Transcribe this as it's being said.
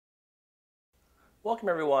Welcome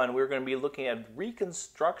everyone. We're going to be looking at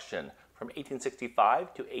Reconstruction from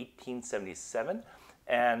 1865 to 1877,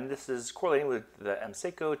 and this is correlating with the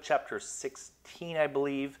MSECO chapter 16, I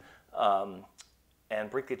believe,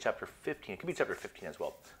 and briefly chapter 15. It could be chapter 15 as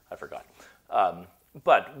well. I forgot.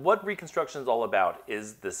 But what Reconstruction is all about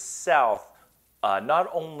is the South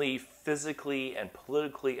not only physically and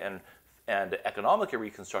politically and economically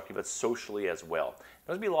reconstructing, but socially as well.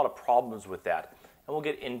 There's going to be a lot of problems with that. And we'll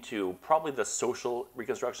get into probably the social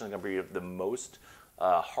reconstruction is going to be the most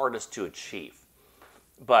hardest to achieve.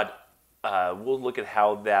 But we'll look at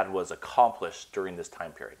how that was accomplished during this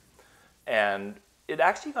time period. And it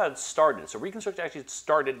actually got started. So Reconstruction actually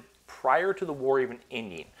started prior to the war even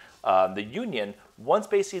ending. The Union, once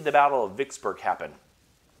basically the Battle of Vicksburg happened,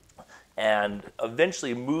 and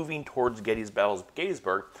eventually moving towards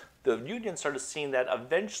Gettysburg, the Union started seeing that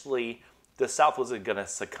eventually the South was going to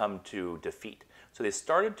succumb to defeat. So they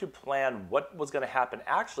started to plan what was going to happen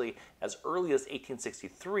actually as early as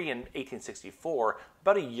 1863 and 1864,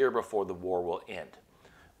 about a year before the war will end.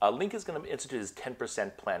 Lincoln's going to institute his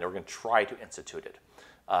 10% plan. We're going to try to institute it,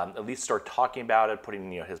 at least start talking about it,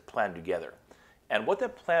 putting his plan together. And what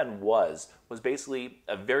that plan was basically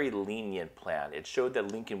a very lenient plan. It showed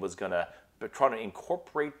that Lincoln was going to try to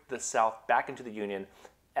incorporate the South back into the Union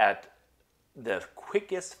at the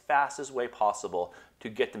quickest, fastest way possible to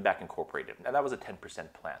get them back incorporated. And that was a 10%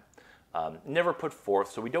 plan. Never put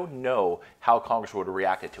forth, so we don't know how Congress would have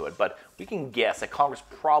reacted to it, but we can guess that Congress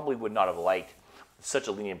probably would not have liked such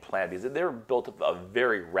a lenient plan because they're built up of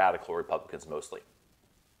very radical Republicans mostly.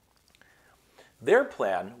 Their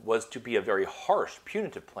plan was to be a very harsh,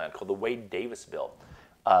 punitive plan called the Wade-Davis Bill.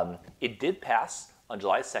 It did pass on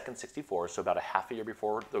July 2nd, 64, so about a half a year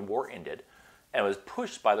before the war ended, and was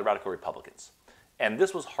pushed by the radical Republicans. And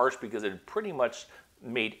this was harsh because it pretty much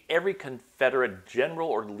made every Confederate general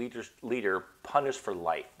or leader punished for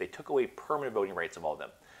life. They took away permanent voting rights of all of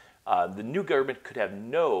them. The new government could have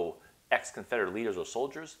no ex-Confederate leaders or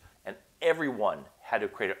soldiers, and everyone had to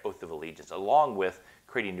create an oath of allegiance, along with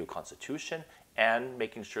creating a new constitution and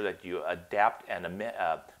making sure that you adapt and amend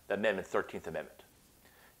the amendment, 13th Amendment.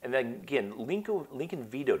 And then again, Lincoln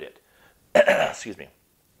vetoed it. Excuse me.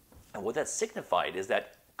 And what that signified is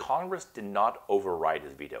that Congress did not override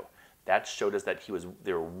his veto. That showed us that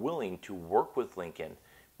they were willing to work with Lincoln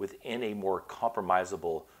within a more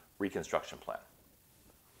compromisable Reconstruction plan.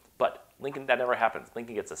 But Lincoln, that never happens.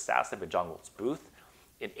 Lincoln gets assassinated by John Wilkes Booth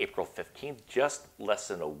in April 15th, just less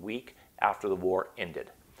than a week after the war ended.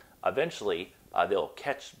 Eventually, they'll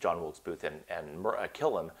catch John Wilkes Booth and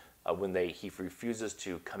kill him when he refuses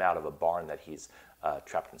to come out of a barn that he's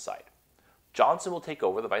trapped inside. Johnson will take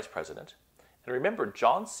over the vice president. And remember,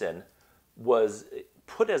 Johnson was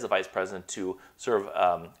put as a vice president to sort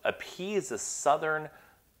of appease the southern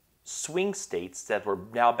swing states that were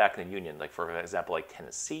now back in the Union, like for example, like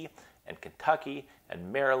Tennessee and Kentucky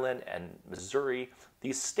and Maryland and Missouri,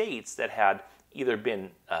 these states that had either been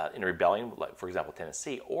in rebellion, like for example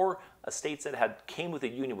Tennessee, or states that came with the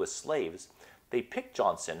Union with slaves. They picked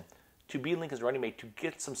Johnson to be Lincoln's running mate to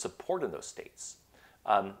get some support in those states.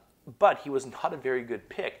 But he was not a very good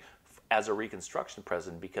pick as a Reconstruction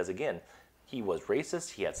president because, again, he was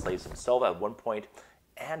racist, he had slaves himself at one point,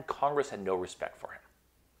 and Congress had no respect for him.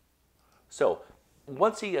 So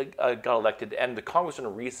once he got elected and the Congress was in a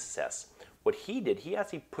recess, what he did, he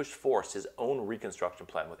actually pushed forth his own Reconstruction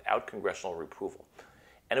plan without congressional approval.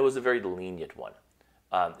 And it was a very lenient one.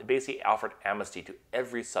 It basically offered amnesty to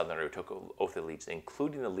every Southerner who took an oath of allegiance,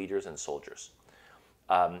 including the leaders and soldiers.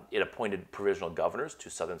 It appointed provisional governors to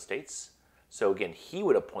southern states. So again, he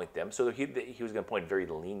would appoint them. So he was going to appoint very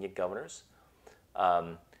lenient governors.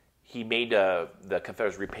 He made the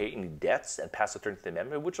Confederates repay any debts and pass the 13th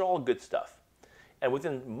Amendment, which are all good stuff. And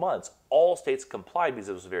within months, all states complied because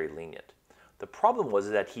it was very lenient. The problem was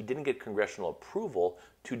that he didn't get congressional approval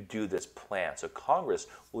to do this plan. So Congress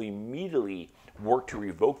will immediately work to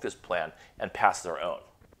revoke this plan and pass their own.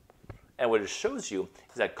 And what it shows you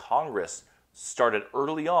is that Congress started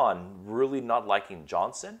early on really not liking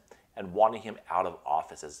Johnson and wanting him out of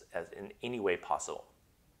office as in any way possible.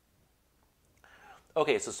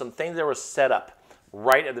 Okay, so some things that were set up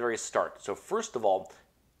right at the very start. So first of all,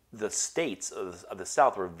 the states of the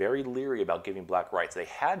South were very leery about giving black rights. They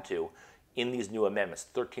had to in these new amendments,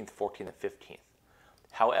 13th, 14th, and 15th.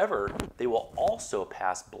 However, they will also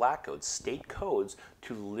pass black codes, state codes,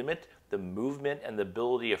 to limit the movement and the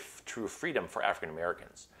ability of true freedom for African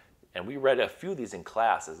Americans. And we read a few of these in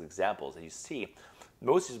class as examples. And you see,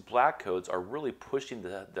 most of these black codes are really pushing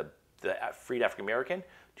the freed African American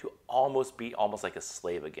to be almost like a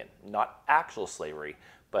slave again. Not actual slavery,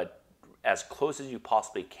 but as close as you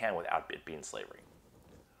possibly can without it being slavery.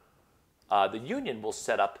 the Union will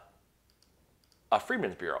set up a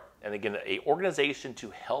Freedmen's Bureau, and again, an organization to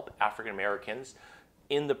help African Americans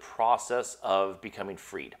in the process of becoming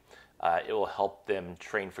freed. It will help them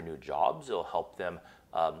train for new jobs. It will help them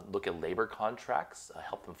look at labor contracts,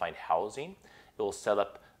 help them find housing. It will set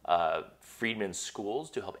up freedmen's schools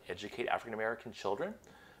to help educate African American children,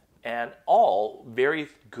 and all very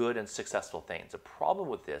good and successful things. The problem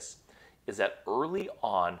with this is that early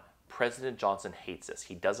on, President Johnson hates this.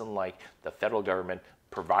 He doesn't like the federal government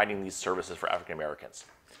providing these services for African Americans.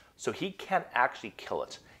 So he can't actually kill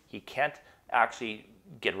it. He can't actually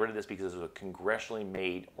get rid of this because it's a congressionally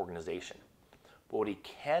made organization. But what he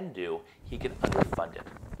can do, he can underfund it.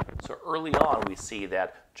 So early on, we see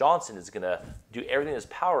that Johnson is going to do everything in his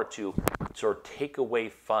power to sort of take away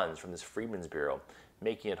funds from this Freedmen's Bureau,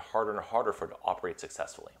 making it harder and harder for it to operate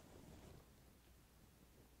successfully.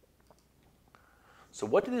 So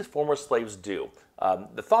what do these former slaves do?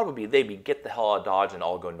 The thought would be they'd be get the hell out of Dodge and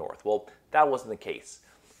all go north. Well, that wasn't the case.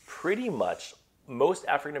 Pretty much most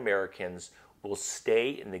African Americans will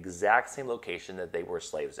stay in the exact same location that they were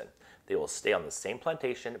slaves in. They will stay on the same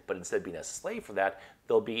plantation, but instead of being a slave for that,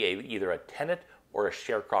 they'll be either a tenant or a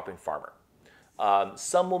sharecropping farmer.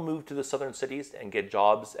 Some will move to the southern cities and get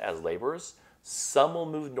jobs as laborers. Some will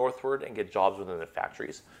move northward and get jobs within the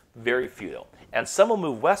factories. Very few, though. And some will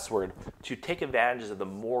move westward to take advantage of the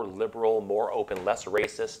more liberal, more open, less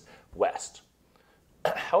racist West.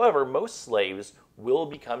 However, most slaves will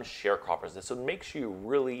become sharecroppers. So make sure you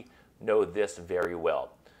really know this very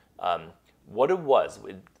well. What it was,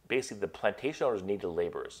 basically the plantation owners needed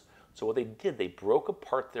laborers. So what they did, they broke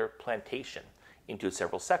apart their plantation into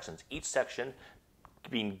several sections, each section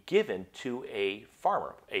being given to a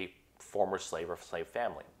farmer, a former slave or slave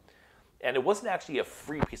family. And it wasn't actually a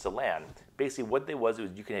free piece of land. Basically what they was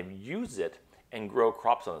you can use it and grow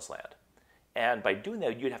crops on this land. And by doing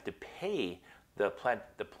that, you'd have to pay the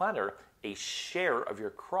planter a share of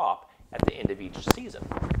your crop at the end of each season.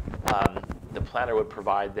 The planter would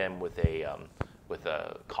provide them with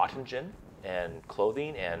a cotton gin and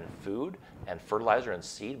clothing and food and fertilizer and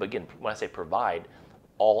seed. But again, when I say provide,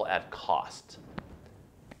 all at cost.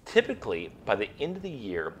 Typically, by the end of the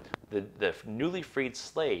year, the newly freed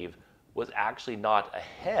slave was actually not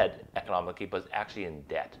ahead economically, but actually in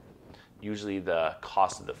debt. Usually the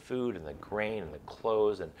cost of the food and the grain and the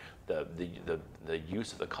clothes and the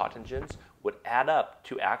use of the cotton gins would add up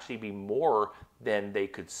to actually be more than they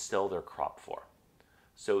could sell their crop for.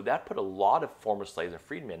 So that put a lot of former slaves and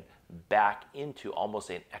freedmen back into almost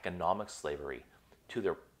an economic slavery to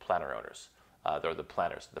their planter owners. They're the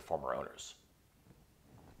planters, the former owners.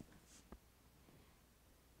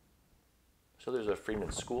 So there's a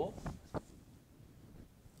freedmen's school.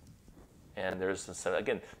 And there's some,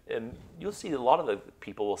 again, and you'll see a lot of the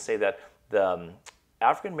people will say that the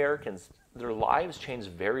African Americans, their lives changed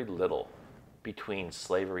very little between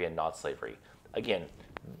slavery and not slavery. Again,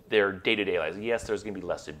 their day-to-day lives. Yes, there's going to be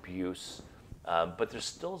less abuse, but there's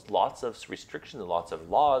still lots of restrictions and lots of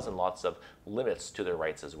laws and lots of limits to their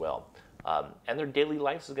rights as well. And their daily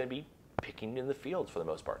lives is going to be picking in the fields for the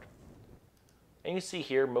most part. And you see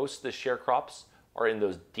here, most of the sharecrops are in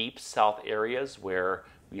those deep south areas where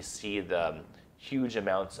we see the huge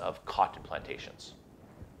amounts of cotton plantations.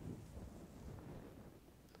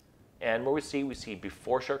 And what we see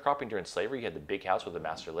before sharecropping during slavery, you had the big house where the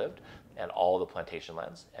master lived and all the plantation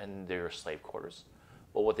lands, and there were slave quarters.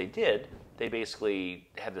 Well, what they did, they basically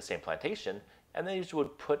had the same plantation, and they just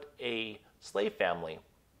would put a slave family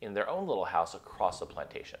in their own little house across the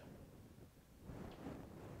plantation.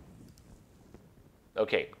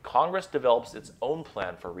 Okay, Congress develops its own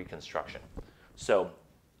plan for Reconstruction. So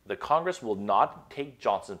the Congress will not take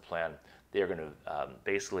Johnson's plan. They are going to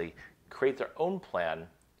basically create their own plan,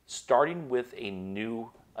 starting with a new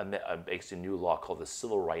law called the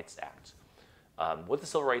Civil Rights Act. What the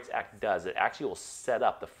Civil Rights Act does, it actually will set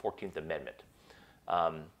up the 14th Amendment.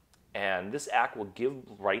 And this act will give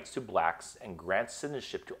rights to blacks and grant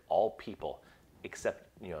citizenship to all people except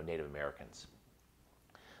Native Americans.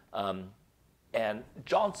 And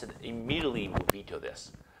Johnson immediately will veto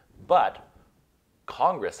this. But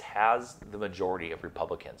Congress has the majority of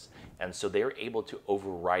Republicans, and so they are able to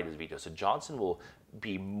override his veto. So Johnson will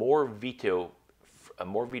be more veto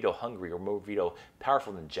hungry or more veto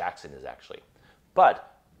powerful than Jackson is actually.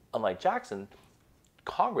 But unlike Jackson,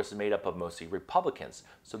 Congress is made up of mostly Republicans.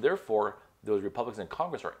 So therefore, those Republicans in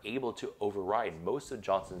Congress are able to override most of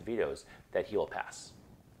Johnson's vetoes that he will pass.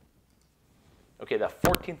 Okay, the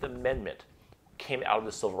 14th Amendment came out of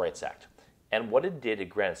the Civil Rights Act. And what it did, it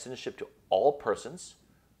granted citizenship to all persons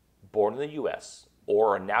born in the U.S.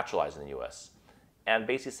 or are naturalized in the U.S. and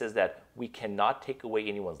basically says that we cannot take away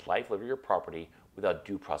anyone's life, liberty, or property without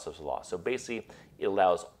due process of law. So basically, it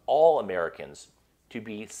allows all Americans to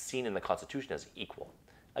be seen in the Constitution as equal.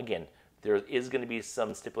 Again, there is going to be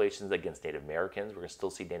some stipulations against Native Americans. We're going to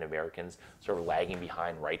still see Native Americans sort of lagging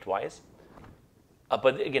behind right-wise.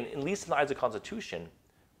 But again, at least in the eyes of the Constitution,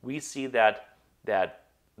 we see that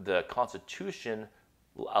the Constitution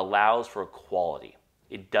allows for equality.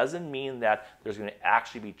 It doesn't mean that there's going to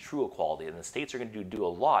actually be true equality, and the states are going to do a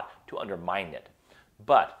lot to undermine it.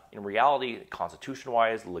 But in reality,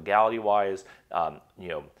 constitution-wise, legality-wise,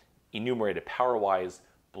 enumerated power-wise,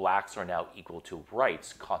 blacks are now equal to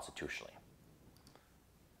whites constitutionally.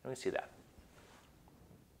 Let me see that.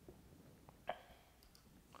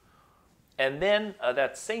 And then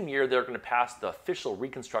that same year, they're going to pass the official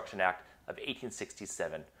Reconstruction Act of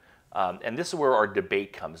 1867. And this is where our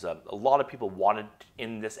debate comes up. A lot of people wanted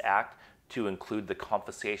in this act to include the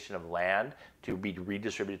confiscation of land to be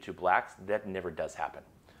redistributed to blacks. That never does happen.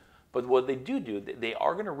 But what they do, they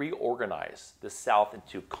are going to reorganize the South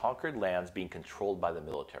into conquered lands being controlled by the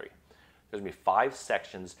military. There's going to be 5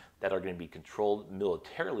 sections that are going to be controlled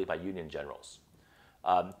militarily by Union generals.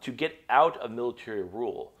 To get out of military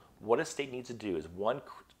rule, what a state needs to do is, one,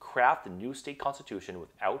 craft a new state constitution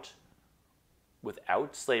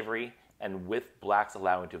without slavery and with blacks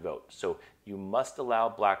allowing to vote. So you must allow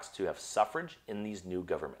blacks to have suffrage in these new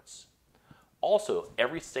governments. Also,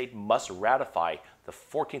 every state must ratify the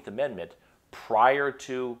 14th Amendment prior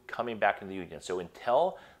to coming back into the Union. So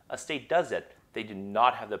until a state does it, they do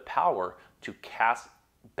not have the power to cast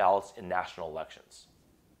ballots in national elections.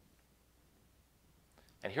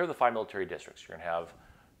 And here are the 5 military districts. You're going to have,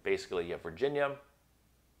 basically, you have Virginia,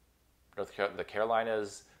 the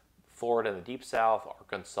Carolinas, Florida and the Deep South,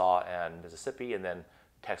 Arkansas and Mississippi, and then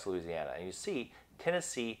Texas, Louisiana. And you see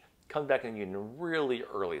Tennessee comes back in the Union really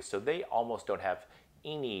early, so they almost don't have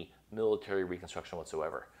any military reconstruction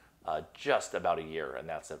whatsoever. Just about a year, and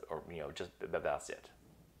that's it, or that's it.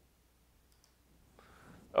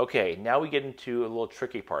 Okay, now we get into a little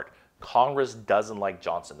tricky part. Congress doesn't like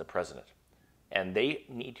Johnson, the president, and they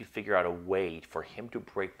need to figure out a way for him to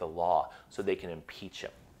break the law so they can impeach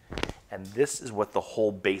him. And this is what the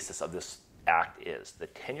whole basis of this act is. The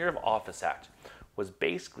Tenure of Office Act was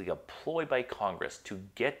basically a ploy by Congress to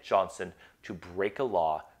get Johnson to break a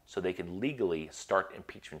law so they can legally start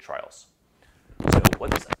impeachment trials. So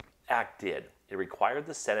what this act did, it required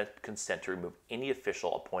the Senate consent to remove any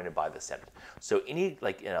official appointed by the Senate. So any,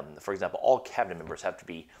 for example, all cabinet members have to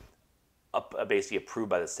be basically approved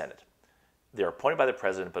by the Senate. They're appointed by the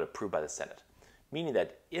president but approved by the Senate. Meaning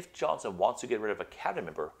that if Johnson wants to get rid of a cabinet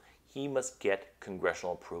member, he must get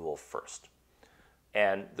congressional approval first.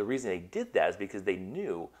 And the reason they did that is because they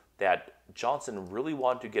knew that Johnson really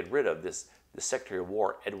wanted to get rid of the Secretary of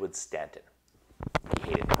War, Edward Stanton.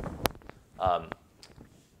 He hated him.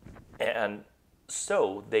 And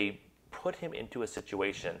so they put him into a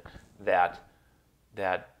situation that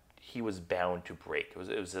he was bound to break.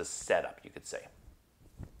 It was a setup, you could say.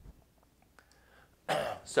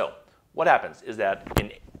 So what happens is that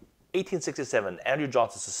in 1867, Andrew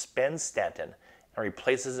Johnson suspends Stanton and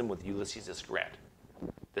replaces him with Ulysses S. Grant.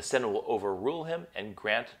 The Senate will overrule him, and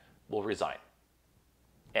Grant will resign.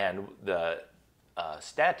 And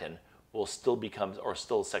Stanton will still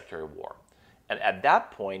still Secretary of War. And at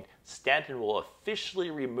that point, Stanton will officially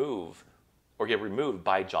get removed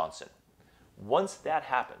by Johnson. Once that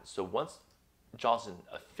happens, so once Johnson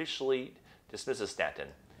officially dismisses Stanton,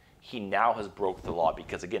 he now has broke the law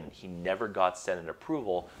because, again, he never got Senate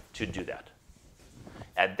approval to do that.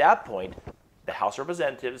 At that point, the House of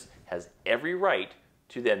Representatives has every right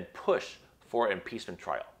to then push for an impeachment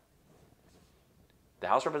trial. The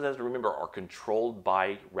House of Representatives, remember, are controlled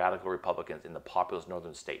by radical Republicans in the populous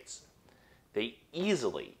northern states. They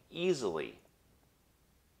easily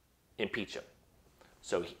impeach him.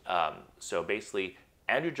 So basically,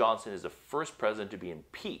 Andrew Johnson is the first president to be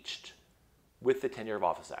impeached with the Tenure of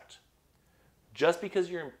Office Act. Just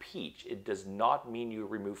because you're impeached, it does not mean you're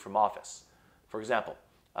removed from office. For example,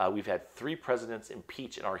 we've had 3 presidents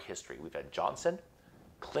impeached in our history. We've had Johnson,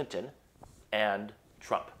 Clinton, and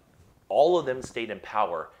Trump. All of them stayed in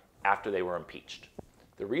power after they were impeached.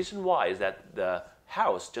 The reason why is that the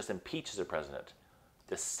House just impeaches the president.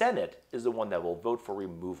 The Senate is the one that will vote for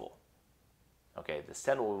removal. Okay, the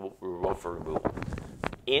Senate will vote for removal.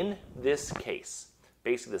 In this case,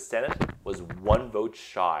 basically, the Senate was 1 vote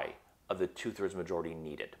shy of the 2/3 majority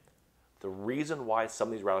needed. The reason why some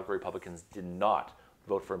of these radical Republicans did not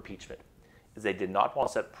vote for impeachment is they did not want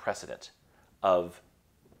to set precedent of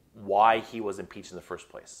why he was impeached in the first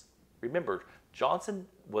place. Remember, Johnson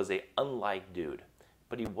was an unliked dude.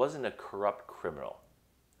 but he wasn't a corrupt criminal.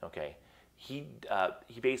 Okay, he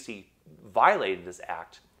basically violated this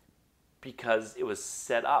act because it was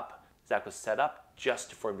set up. This act was set up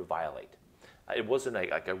just for him to violate. It wasn't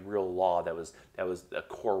like a real law that was a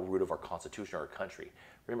core root of our Constitution or our country.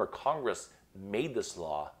 Remember, Congress made this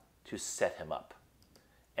law to set him up.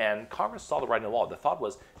 And Congress saw the writing on the wall. The thought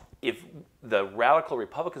was, if the radical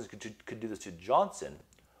Republicans could do this to Johnson,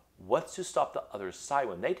 what's to stop the other side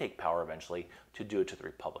when they take power eventually to do it to the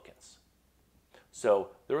Republicans? So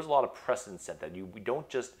there was a lot of precedent set that we don't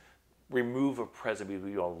just remove a president because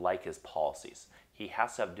we don't like his policies. He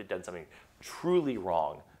has to have done something truly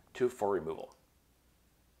wrong for removal.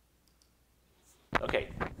 Okay,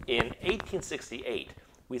 in 1868,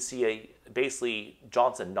 we see basically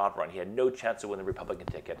Johnson not run. He had no chance to win the Republican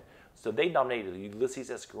ticket. So they nominated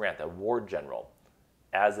Ulysses S. Grant, a war general,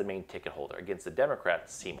 as the main ticket holder against the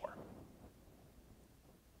Democrat, Seymour.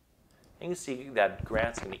 And you see that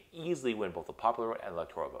Grant's going to easily win both the popular vote and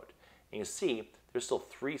electoral vote. And you see there's still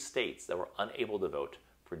 3 states that were unable to vote: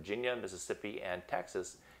 Virginia, Mississippi, and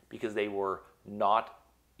Texas, because they were not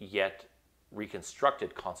yet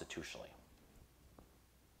reconstructed constitutionally.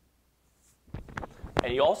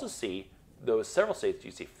 And you also see those several states, you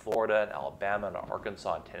see Florida and Alabama and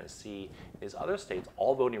Arkansas and Tennessee, these other states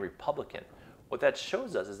all voting Republican. What that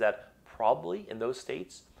shows us is that probably in those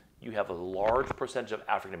states, you have a large percentage of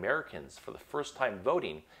African Americans for the first time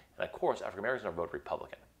voting, and of course, African Americans are voting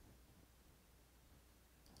Republican.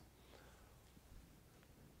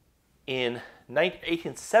 In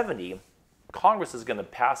 1870, Congress is going to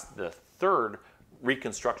pass the 3rd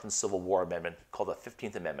Reconstruction Civil War Amendment called the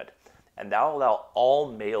 15th Amendment, and that will allow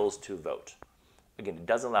all males to vote. Again, it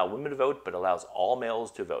doesn't allow women to vote, but allows all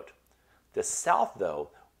males to vote. The South, though,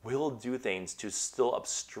 will do things to still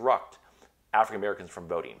obstruct African Americans from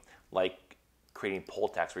voting, like creating poll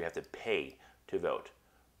tax where you have to pay to vote,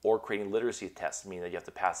 or creating literacy tests, meaning that you have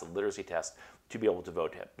to pass a literacy test to be able to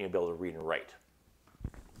vote, to be able to read and write.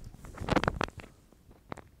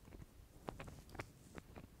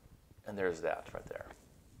 And there's that right there.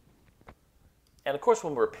 And of course,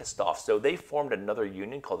 when we're pissed off, so they formed another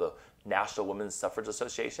union called the National Women's Suffrage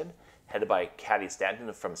Association, headed by Caddy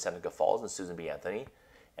Stanton from Seneca Falls and Susan B. Anthony.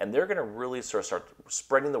 And they're going to really sort of start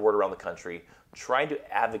spreading the word around the country, trying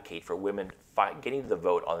to advocate for women getting the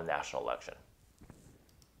vote on the national election.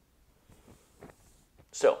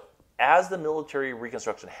 So, as the military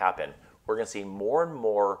reconstruction happened, we're going to see more and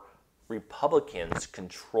more Republicans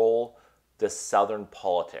control the Southern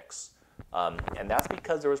politics. And that's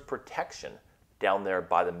because there was protection down there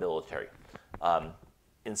by the military.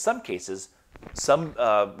 In some cases, some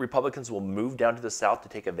Republicans will move down to the South to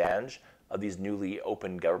take advantage of these newly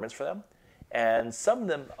opened governments for them. And some of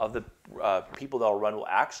them, of the people that will run, will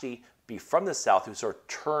actually be from the South who sort of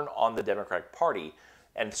turn on the Democratic Party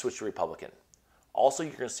and switch to Republican. Also,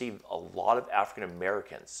 you're going to see a lot of African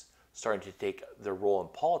Americans starting to take their role in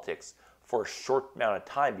politics for a short amount of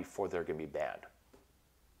time before they're going to be banned.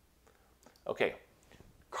 Okay,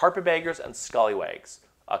 carpetbaggers and scallywags.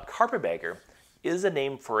 A carpetbagger is a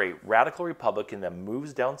name for a radical Republican that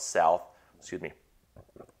moves down south,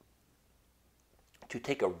 to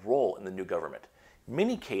take a role in the new government. In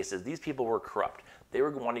many cases, these people were corrupt. They were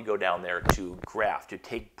wanting to go down there to graft, to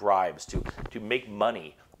take bribes, to make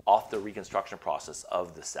money off the reconstruction process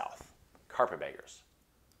of the South. Carpetbaggers.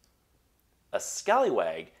 A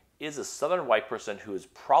scallywag is a Southern white person who is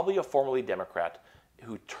probably a formerly Democrat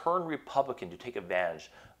who turned Republican to take advantage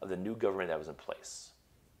of the new government that was in place.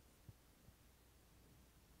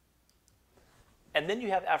 And then you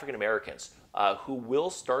have African Americans who will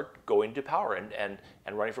start going to power and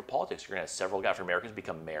running for politics. You're going to have several African Americans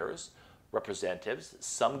become mayors, representatives,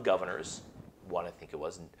 some governors, one I think it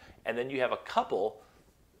was, and then you have a couple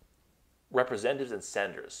representatives and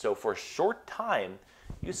senators. So for a short time,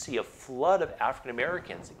 you see a flood of African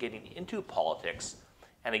Americans getting into politics.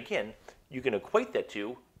 And again, you can equate that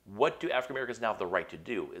to, what do African Americans now have the right to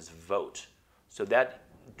do, is vote. So that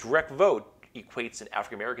direct vote equates in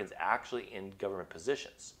African Americans actually in government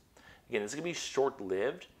positions. Again, this is going to be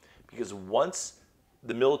short-lived because once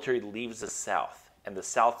the military leaves the South and the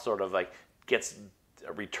South sort of like gets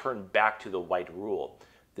returned back to the white rule,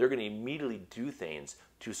 they're going to immediately do things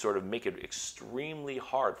to sort of make it extremely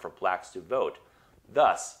hard for blacks to vote.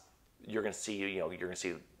 Thus, you're going to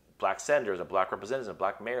see, black senators and black representatives and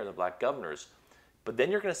black mayors and black governors, but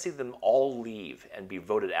then you're going to see them all leave and be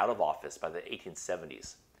voted out of office by the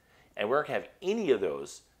 1870s. And we're not going to have any of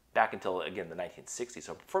those back until, again, the 1960s.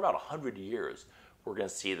 So for about 100 years, we're going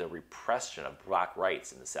to see the repression of black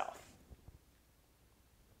rights in the South.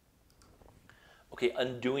 Okay,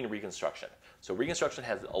 undoing Reconstruction. So Reconstruction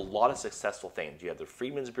has a lot of successful things. You have the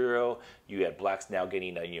Freedmen's Bureau. You had blacks now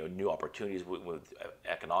getting new opportunities with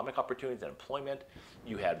economic opportunities and employment.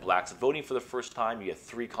 You had blacks voting for the first time. You had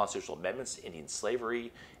 3 constitutional amendments ending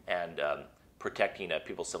slavery and protecting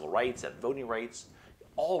people's civil rights and voting rights.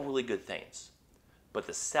 All really good things. But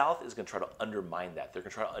the South is going to try to undermine that. They're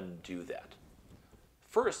going to try to undo that.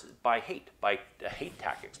 First, by hate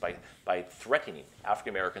tactics, by threatening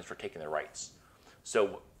African Americans for taking their rights.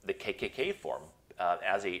 So the KKK formed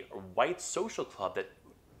as a white social club that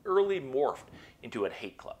early morphed into a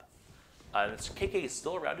hate club. And KKK is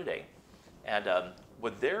still around today. And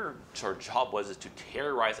what their sort of job was is to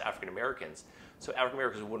terrorize African Americans so African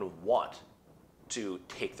Americans wouldn't want to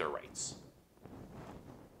take their rights.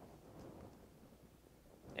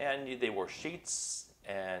 And they wore sheets,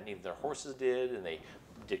 and even their horses did, and they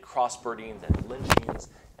did cross burnings and lynchings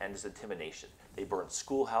and just intimidation. They burned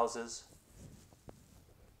schoolhouses.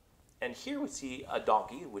 And here we see a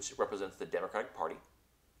donkey, which represents the Democratic Party,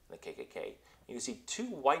 the KKK. And you see 2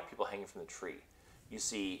 white people hanging from the tree. You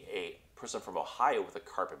see a person from Ohio with a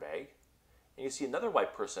carpet bag, and you see another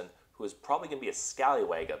white person who is probably going to be a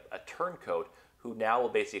scallywag, a turncoat, who now will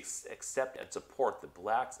basically accept and support the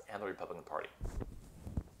blacks and the Republican Party.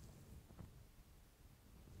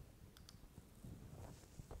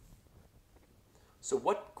 So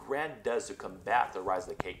what Grant does to combat the rise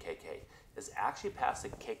of the KKK is actually pass the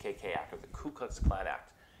KKK Act, or the Ku Klux Klan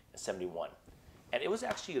Act, in '71. And it was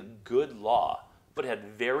actually a good law, but it had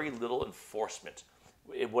very little enforcement.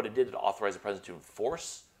 What it did, it authorized the president to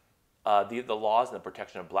enforce the laws and the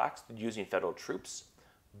protection of blacks using federal troops.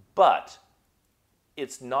 But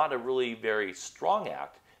it's not a really very strong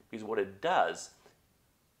act, because what it does,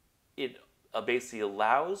 it basically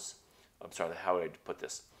allows, I'm sorry, how would I put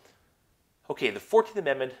this? Okay, the 14th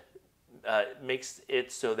Amendment makes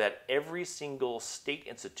it so that every single state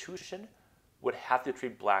institution would have to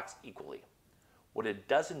treat blacks equally. What it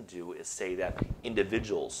doesn't do is say that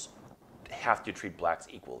individuals have to treat blacks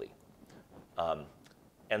equally.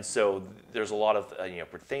 And so there's a lot of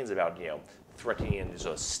things about threatening, and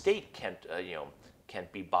so a state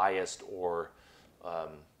can't be biased or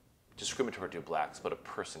discriminatory to blacks, but a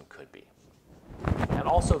person could be. And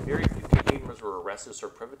also, very few KKK members were arrested or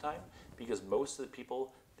served private time, because most of the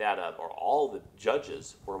people that, or all the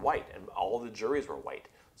judges were white, and all the juries were white.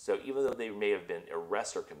 So even though they may have been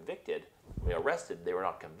arrested or convicted, they were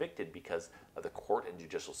not convicted because of the court and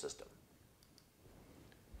judicial system.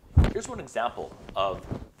 Here's one example of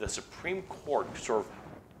the Supreme Court sort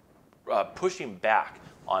of pushing back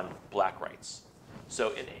on black rights. So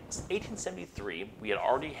in 1873, we had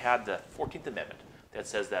already had the 14th Amendment that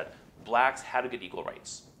says that blacks had to get equal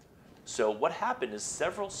rights. So what happened is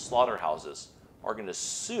several slaughterhouses are going to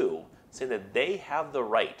sue, saying that they have the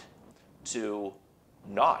right to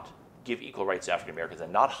not give equal rights to African Americans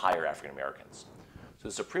and not hire African Americans. So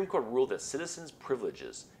the Supreme Court ruled that citizens'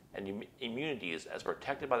 privileges and immunities as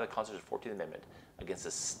protected by the Constitution's 14th Amendment against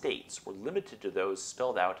the states were limited to those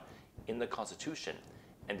spelled out in the Constitution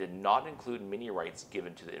and did not include many rights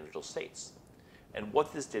given to the individual states. And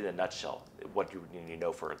what this did in a nutshell, what you need to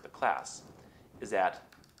know for the class, is that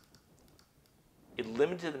it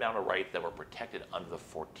limited the amount of rights that were protected under the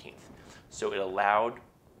 14th. So it allowed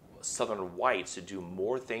Southern whites to do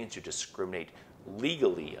more things to discriminate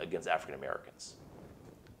legally against African Americans.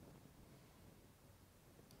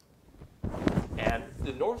 And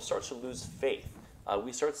the North starts to lose faith.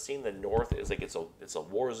 We start seeing the North is like it's a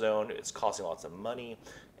war zone. It's costing lots of money,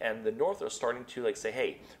 and the North are starting to say,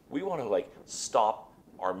 hey, we want to stop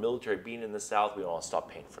our military being in the South. We want to stop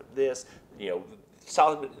paying for this.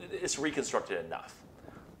 South is reconstructed enough.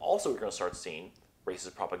 Also, we're going to start seeing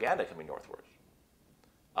racist propaganda coming northward,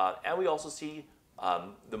 and we also see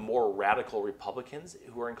the more radical Republicans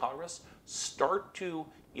who are in Congress start to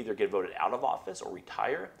either get voted out of office or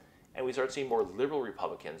retire, and we start seeing more liberal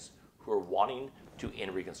Republicans who are wanting to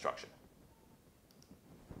end Reconstruction.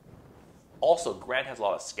 Also, Grant has a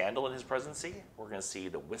lot of scandal in his presidency. We're going to see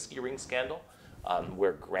the whiskey ring scandal,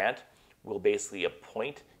 where Grant will basically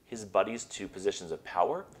appoint his buddies to positions of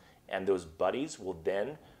power, and those buddies will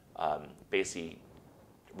then basically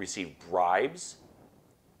receive bribes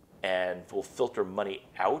and will filter money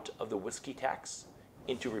out of the whiskey tax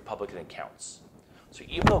into Republican accounts. So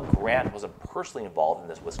even though Grant wasn't personally involved in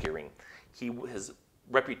this whiskey ring, his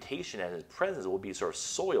reputation and his presence will be sort of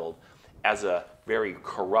soiled as a very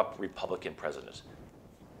corrupt Republican president.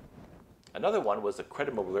 Another one was the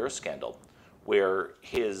Credit Mobilier scandal, where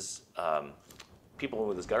his people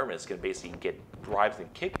with his government is going to basically get bribes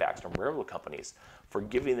and kickbacks from railroad companies for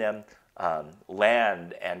giving them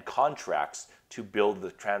land and contracts to build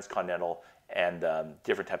the transcontinental and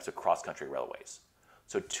different types of cross-country railways.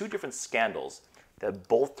 So two different scandals that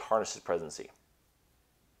both tarnished his presidency.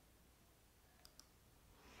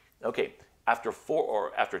 Okay, after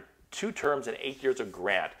 2 terms and 8 years of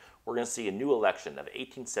Grant, we're going to see a new election of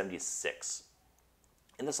 1876.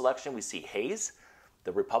 In this election, we see Hayes,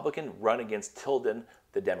 the Republican, run against Tilden,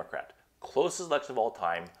 the Democrat. Closest election of all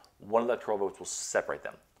time, 1 electoral vote will separate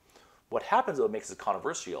them. What happens, though, makes it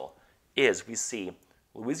controversial, is we see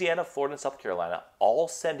Louisiana, Florida, and South Carolina all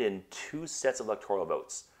send in 2 sets of electoral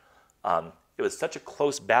votes. It was such a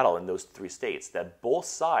close battle in those 3 states that both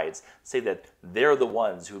sides say that they're the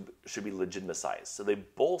ones who should be legitimized. So they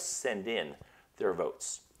both send in their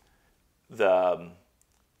votes. The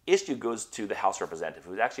issue goes to the House Representative,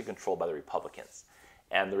 who is actually controlled by the Republicans.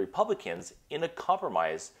 And the Republicans, in a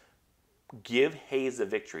compromise, give Hayes the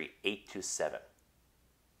victory 8-7.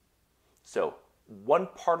 So one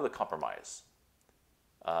part of the compromise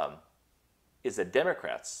is that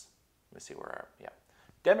Democrats,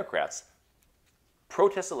 Democrats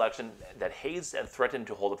protest the election that Hayes had threatened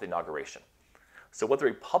to hold up the inauguration. So what the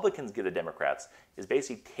Republicans give the Democrats is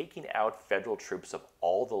basically taking out federal troops of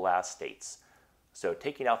all the last states. So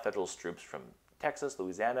taking out federal troops from Texas,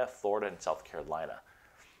 Louisiana, Florida, and South Carolina.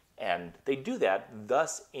 And they do that,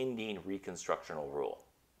 thus ending Reconstructional rule.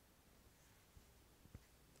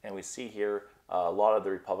 And we see here a lot of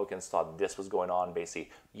the Republicans thought this was going on. Basically,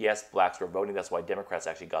 yes, blacks were voting. That's why Democrats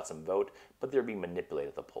actually got some vote, but they're being manipulated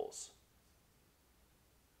at the polls.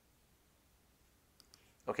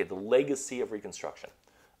 Okay, the legacy of Reconstruction.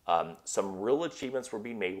 Some real achievements were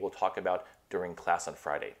being made we'll talk about during class on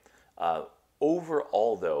Friday.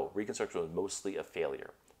 Overall, though, Reconstruction was mostly a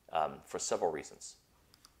failure for several reasons.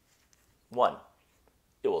 One,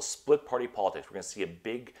 it will split party politics. We're going to see a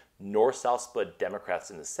big north-south split,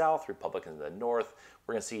 Democrats in the south, Republicans in the north.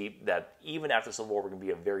 We're going to see that even after the Civil War, we're going to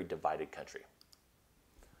be a very divided country.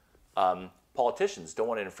 Politicians don't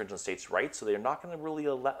want to infringe on states' rights, so they're not going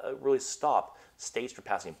to really stop states from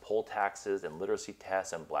passing poll taxes and literacy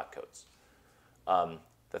tests and black codes.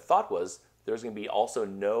 The thought was there's going to be also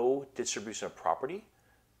no distribution of property,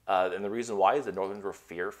 and the reason why is the Northerners were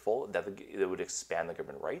fearful that it would expand the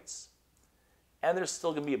government rights. And there's still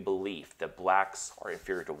going to be a belief that blacks are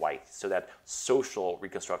inferior to whites, so that social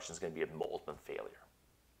reconstruction is going to be a ultimate failure.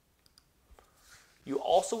 You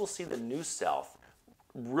also will see the New South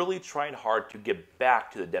really trying hard to get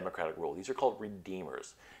back to the democratic rule. These are called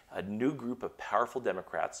redeemers, a new group of powerful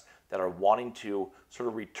Democrats that are wanting to sort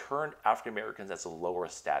of return African Americans as a lower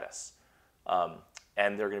status.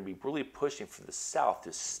 And they're going to be really pushing for the South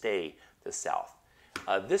to stay the South.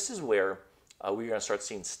 This is where we're going to start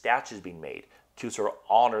seeing statues being made to sort of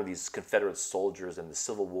honor these Confederate soldiers in the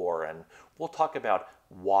Civil War, and we'll talk about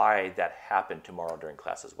why that happened tomorrow during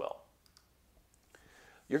class as well.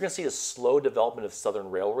 You're going to see a slow development of Southern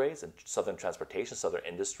railways and Southern transportation, Southern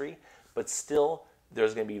industry, but still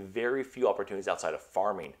there's going to be very few opportunities outside of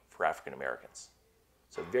farming for African Americans.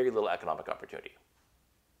 So very little economic opportunity.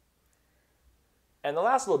 And the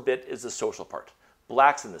last little bit is the social part,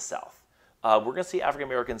 blacks in the South. We're going to see African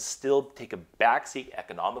Americans still take a backseat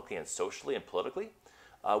economically and socially and politically.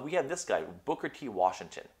 We have this guy, Booker T.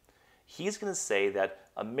 Washington. He's going to say that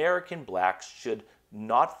American blacks should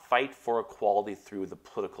not fight for equality through the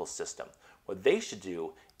political system. What they should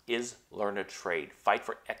do is learn a trade, fight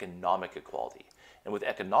for economic equality. And with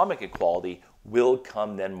economic equality will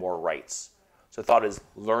come then more rights. So the thought is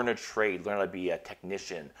learn a trade, learn how to be a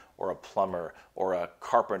technician or a plumber or a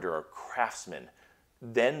carpenter or a craftsman.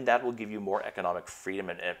 Then that will give you more economic freedom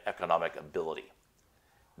and economic ability.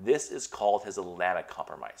 This is called his Atlanta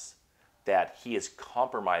Compromise, that he is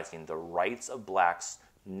compromising the rights of blacks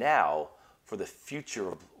now for the future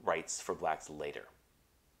of rights for blacks later.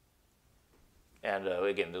 And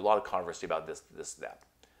again, there's a lot of controversy about this, that.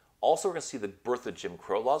 Also, we're going to see the birth of Jim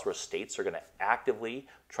Crow laws, where states are going to actively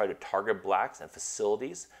try to target blacks and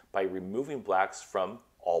facilities by removing blacks from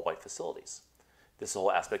all white facilities. This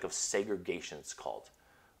whole aspect of segregation, it's called.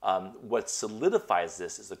 What solidifies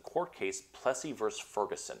this is the court case Plessy v.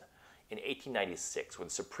 Ferguson in 1896, where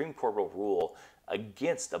the Supreme Court will rule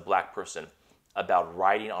against a black person about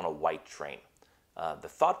riding on a white train. The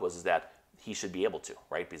thought was that he should be able to,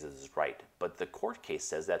 right, because it's his right. But the court case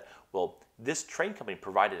says that, well, this train company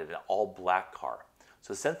provided an all-black car.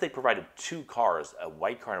 So since they provided 2 cars, a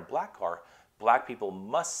white car and a black car, black people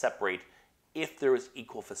must separate if there is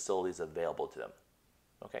equal facilities available to them.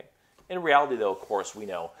 Okay. In reality, though, of course, we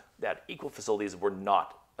know that equal facilities were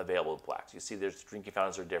not available to blacks. You see, there's drinking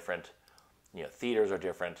fountains are different, theaters are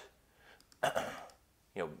different,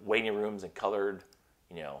 waiting rooms and colored,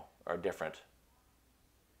 are different.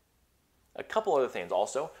 A couple other things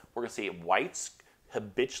also. We're going to see whites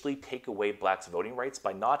habitually take away blacks' voting rights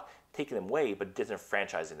by not taking them away, but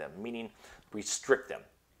disenfranchising them, meaning restrict them.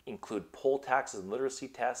 Include poll taxes and literacy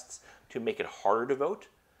tests to make it harder to vote,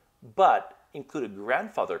 but include a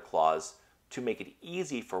grandfather clause to make it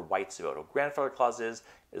easy for whites to vote. What grandfather clause is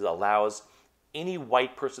allows any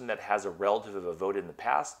white person that has a relative of a vote in the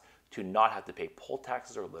past to not have to pay poll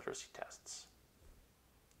taxes or literacy tests.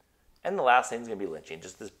 And the last thing is going to be lynching,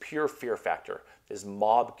 just this pure fear factor, this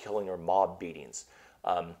mob killing or mob beatings,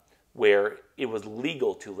 where it was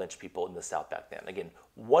legal to lynch people in the South back then. Again,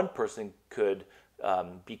 one person could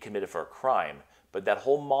be committed for a crime, but that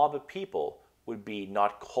whole mob of people would be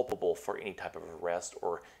not culpable for any type of arrest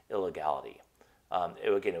or illegality.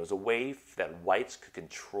 Again, it was a way that whites could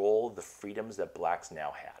control the freedoms that blacks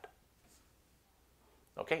now had.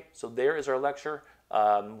 Okay, so there is our lecture.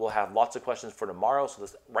 We'll have lots of questions for tomorrow, so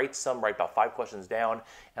let's write about 5 questions down,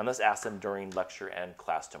 and let's ask them during lecture and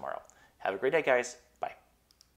class tomorrow. Have a great day, guys.